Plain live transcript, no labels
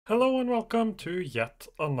Hello and welcome to yet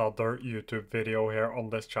another YouTube video here on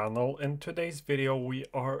this channel. In today's video we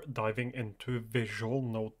are diving into visual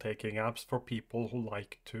note-taking apps for people who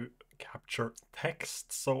like to capture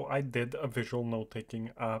text. So I did a visual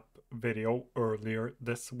note-taking app video earlier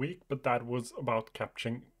this week, but that was about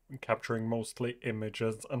capturing mostly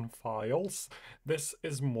images and files. This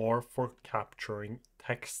is more for capturing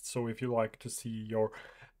text. So if you like to see your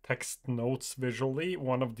text notes visually,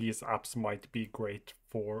 one of these apps might be great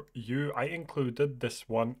for you. I included this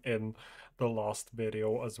one in the last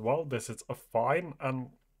video as well. This is affine, and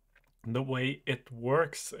the way it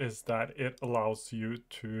works is that it allows you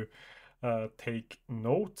to take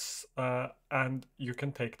notes, and you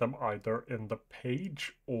can take them either in the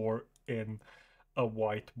page or in a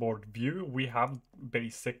whiteboard view. We have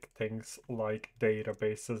basic things like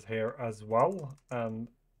databases here as well, and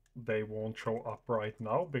they won't show up right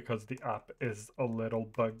now because the app is a little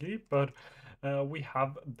buggy, but we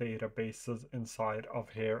have databases inside of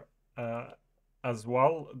here as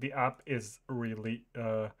well. The app is really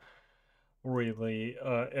in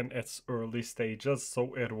its early stages,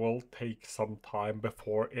 so it will take some time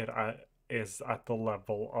before it is at the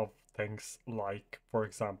level of things like, for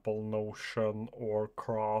example, Notion or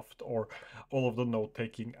Craft or all of the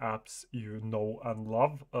note-taking apps you know and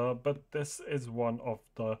love. But this is one of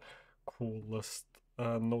the coolest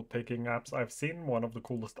note-taking apps I've seen, one of the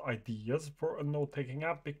coolest ideas for a note-taking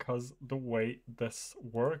app, because the way this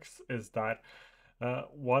works is that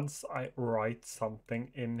once I write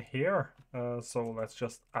something in here, so let's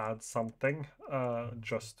just add something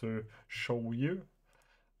just to show you,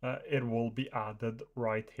 it will be added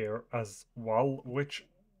right here as well, which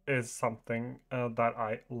is something that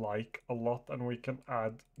I like a lot. And we can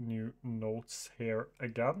add new notes here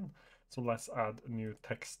again. So let's add a new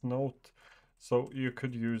text note. So you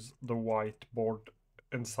could use the whiteboard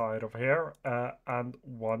inside of here, and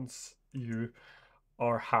once you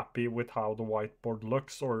are happy with how the whiteboard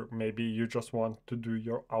looks, or maybe you just want to do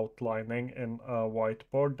your outlining in a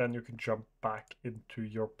whiteboard, then you can jump back into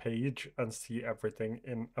your page and see everything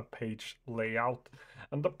in a page layout.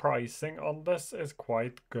 And the pricing on this is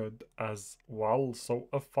quite good as well. So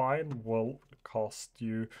a fine cost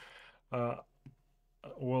you uh,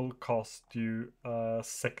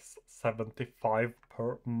 $6.75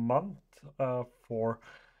 per month for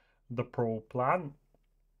the pro plan.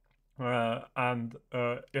 And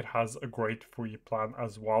it has a great free plan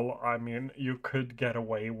as well. I mean, you could get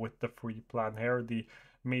away with the free plan here. The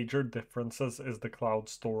major differences is the cloud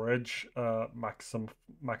storage,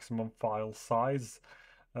 maximum file size,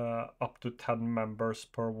 up to 10 members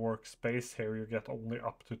per workspace. Here you get only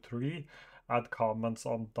up to 3. Add comments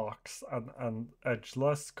on docs and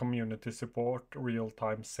edgeless, community support,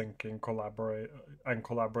 real-time syncing,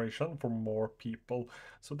 collaboration for more people.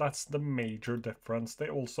 So that's the major difference. They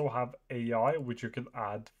also have AI, which you can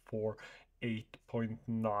add for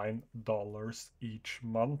 $8.9 each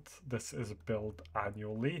month. This is billed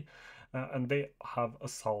annually, and they have a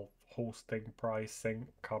self-hosting pricing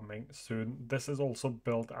coming soon. This is also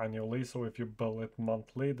billed annually, so if you bill it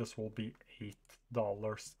monthly, this will be $8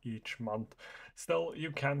 each month. Still,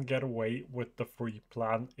 you can get away with the free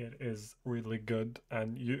plan. It is really good,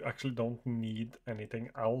 and you actually don't need anything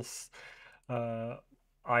else.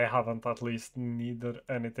 I haven't at least needed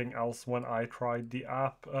anything else when I tried the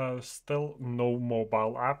app. Still no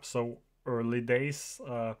mobile app, so early days,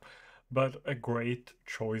 but a great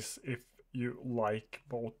choice if you like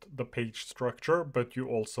both the page structure, but you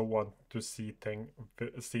also want to see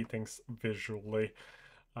things visually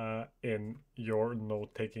in your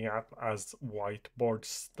note-taking app as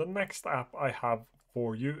whiteboards. The next app I have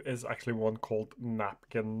for you is actually one called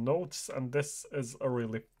Napkin Notes, and this is a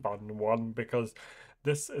really fun one because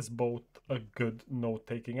this is both a good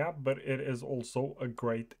note-taking app, but it is also a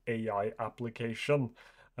great AI application.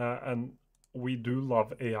 And we do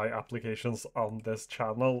love AI applications on this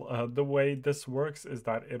channel. The way this works is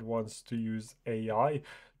that it wants to use AI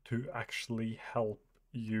to actually help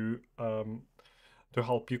you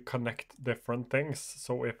connect different things.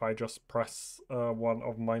 So if I just press one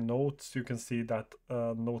of my notes, you can see that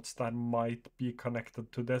notes that might be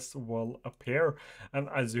connected to this will appear. And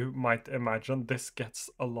as you might imagine, this gets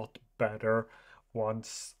a lot better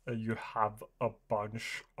once you have a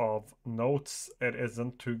bunch of notes. It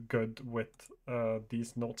isn't too good with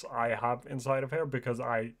these notes I have inside of here because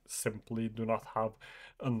I simply do not have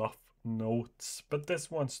enough notes, but this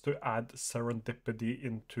wants to add serendipity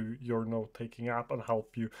into your note-taking app and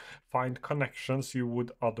help you find connections you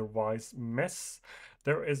would otherwise miss.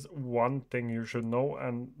 There is one thing you should know,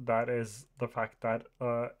 and that is the fact that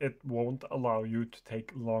it won't allow you to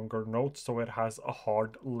take longer notes, so it has a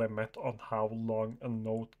hard limit on how long a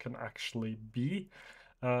note can actually be.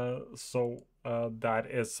 That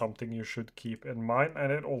is something you should keep in mind,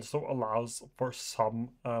 and it also allows for some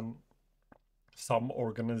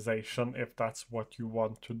organization if that's what you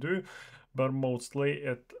want to do, but mostly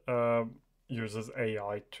it uses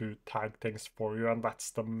AI to tag things for you, and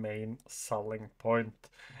that's the main selling point.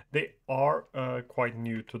 They are quite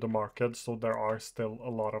new to the market, so there are still a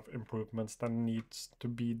lot of improvements that needs to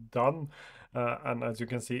be done. And as you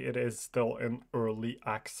can see, it is still in early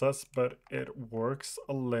access, but it works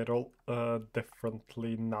a little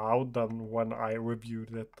differently now than when I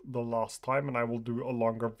reviewed it the last time, and I will do a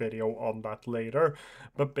longer video on that later.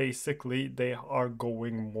 But basically, they are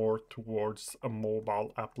going more towards a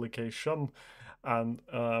mobile application and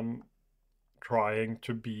trying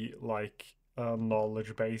to be like a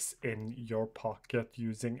knowledge base in your pocket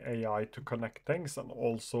using AI to connect things, and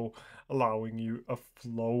also allowing you a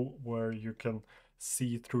flow where you can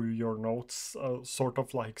see through your notes, sort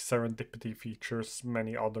of like serendipity features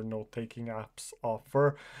many other note-taking apps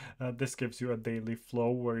offer. This gives you a daily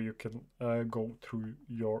flow where you can go through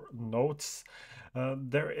your notes.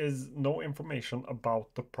 There is no information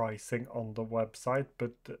about the pricing on the website,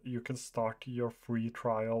 but you can start your free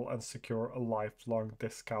trial and secure a lifelong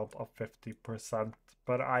discount of 50%.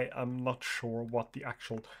 But I am not sure what the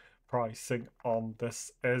actual pricing on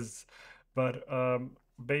this is. But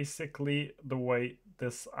basically, the way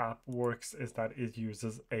this app works is that it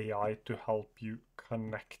uses AI to help you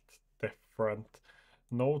connect different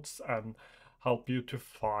notes and help you to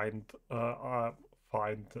find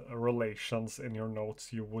relations in your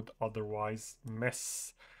notes you would otherwise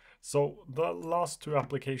miss. So the last two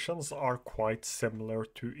applications are quite similar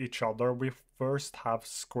to each other. We first have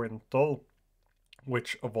Scrintal,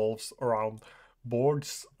 which evolves around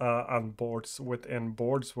boards and boards within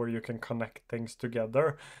boards where you can connect things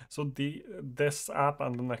together. So this app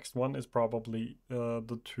and the next one is probably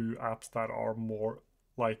the two apps that are more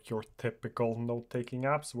like your typical note-taking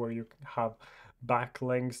apps, where you have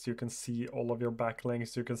backlinks, you can see all of your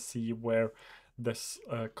backlinks, you can see where this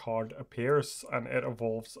card appears, and it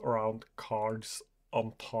evolves around cards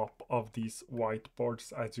on top of these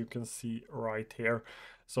whiteboards, as you can see right here.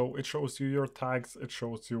 So it shows you your tags, it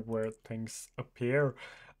shows you where things appear,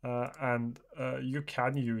 and you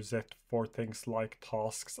can use it for things like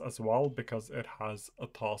tasks as well, because it has a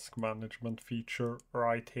task management feature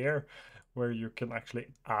right here where you can actually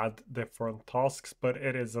add different tasks, but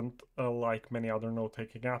it isn't like many other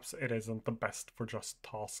note-taking apps, it isn't the best for just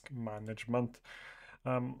task management.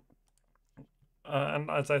 Um, and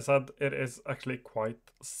as I said, it is actually quite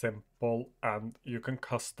simple, and you can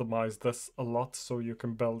customize this a lot. So you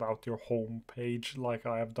can build out your home page like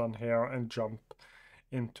I have done here and jump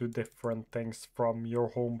into different things from your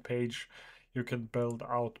home page. You can build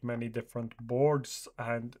out many different boards,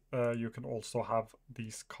 and you can also have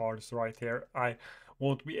these cards right here. I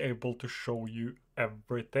won't be able to show you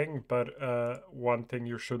everything, but one thing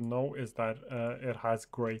you should know is that it has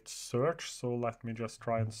great search. So let me just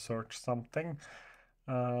try and search something,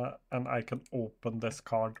 and I can open this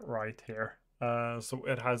card right here. So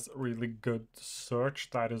it has really good search.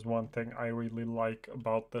 That is one thing I really like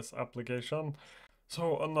about this application.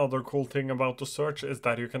 So another cool thing about the search is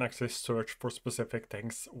that you can actually search for specific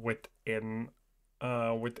things within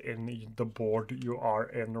the board you are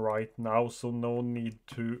in right now. So no need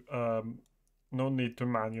to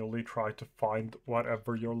manually try to find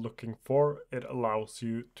whatever you're looking for. It allows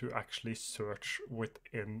you to actually search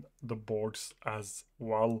within the boards as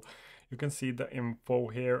well. You can see the info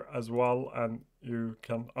here as well, and you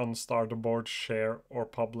can unstart the board, share or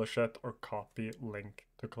publish it, or copy link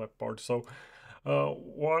to clipboard. So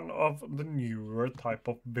one of the newer type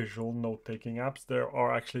of visual note-taking apps. There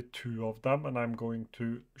are actually two of them, and I'm going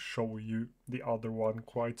to show you the other one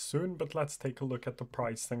quite soon. But let's take a look at the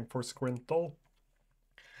pricing for Scrintal.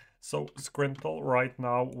 So Scrintal right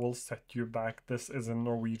now will set you back. This is in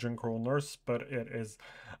Norwegian kroners, but it is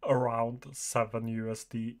around 7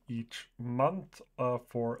 USD each month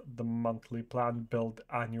for the monthly plan billed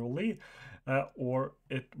annually, or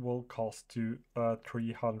it will cost you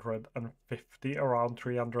 350, around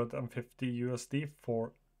 350 USD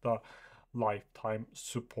for the lifetime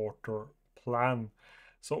supporter plan.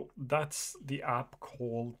 So that's the app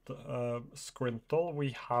called Scrintal.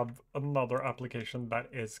 We have another application that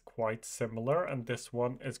is quite similar, and this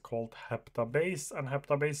one is called Heptabase. And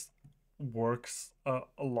Heptabase works a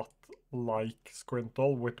lot like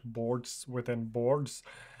Scrintal with boards within boards.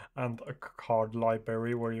 and a card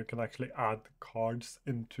library where you can actually add cards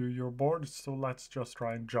into your board. So let's just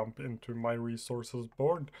try and jump into my resources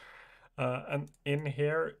board. And in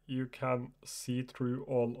here, you can see through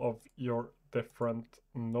all of your different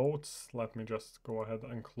notes. Let me just go ahead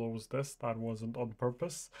and close this. That wasn't on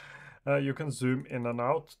purpose. You can zoom in and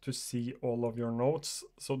out to see all of your notes.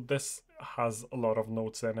 So this has a lot of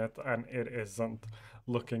notes in it and it isn't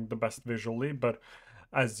looking the best visually, but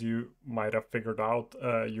as you might have figured out,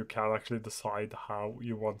 you can actually decide how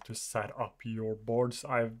you want to set up your boards.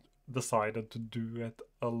 I've decided to do it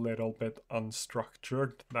a little bit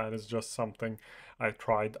unstructured. That is just something I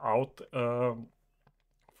tried out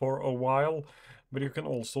for a while, but you can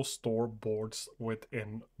also store boards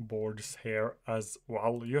within boards here as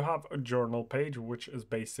well. You have a journal page, which is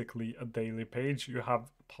basically a daily page. You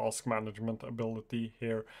have task management ability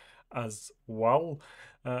here as well.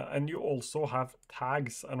 And you also have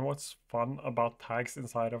tags. And what's fun about tags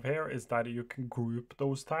inside of here is that you can group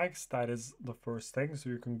those tags. That is the first thing. So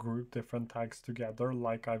you can group different tags together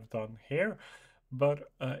like I've done here.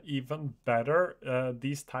 But even better,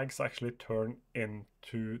 these tags actually turn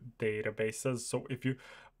into databases. So if you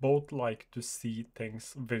both like to see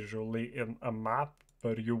things visually in a map,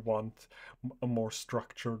 but you want a more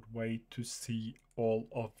structured way to see all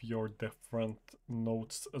of your different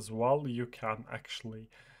notes as well, you can actually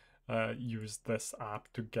use this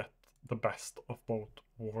app to get the best of both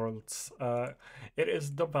worlds. It is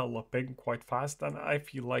developing quite fast, and I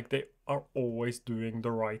feel like they are always doing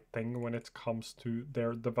the right thing when it comes to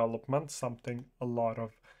their development, something a lot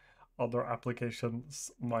of other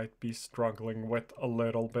applications might be struggling with a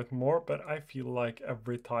little bit more, but I feel like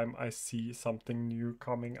every time I see something new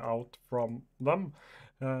coming out from them,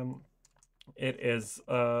 um, it is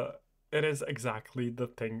uh, it is exactly the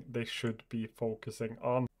thing they should be focusing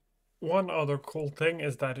on. One other cool thing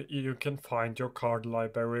is that you can find your card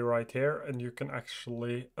library right here, and you can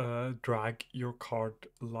actually drag your card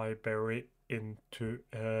library into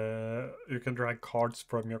you can drag cards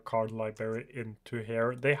from your card library into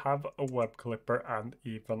here. They have a web clipper and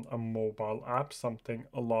even a mobile app, something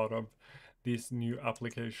a lot of these new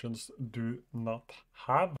applications do not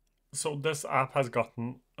have. So this app has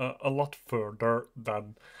gotten a lot further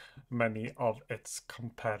than many of its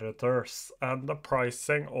competitors, and the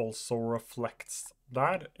pricing also reflects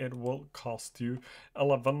that. It will cost you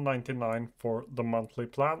 $11.99 for the monthly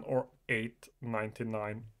plan or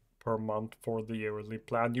 $8.99 per month for the yearly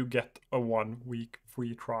plan. You get a 1 week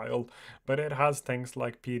free trial, but it has things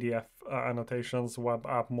like PDF annotations, web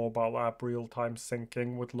app, mobile app, real-time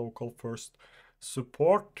syncing with local first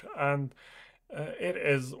support, and it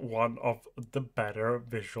is one of the better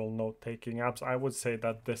visual note-taking apps. I would say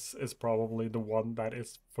that this is probably the one that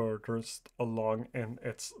is furthest along in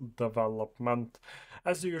its development.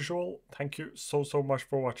 As usual, thank you so much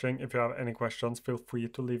for watching. If you have any questions, feel free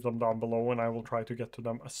to leave them down below and I will try to get to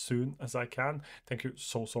them as soon as I can. Thank you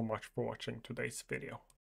so much for watching today's video.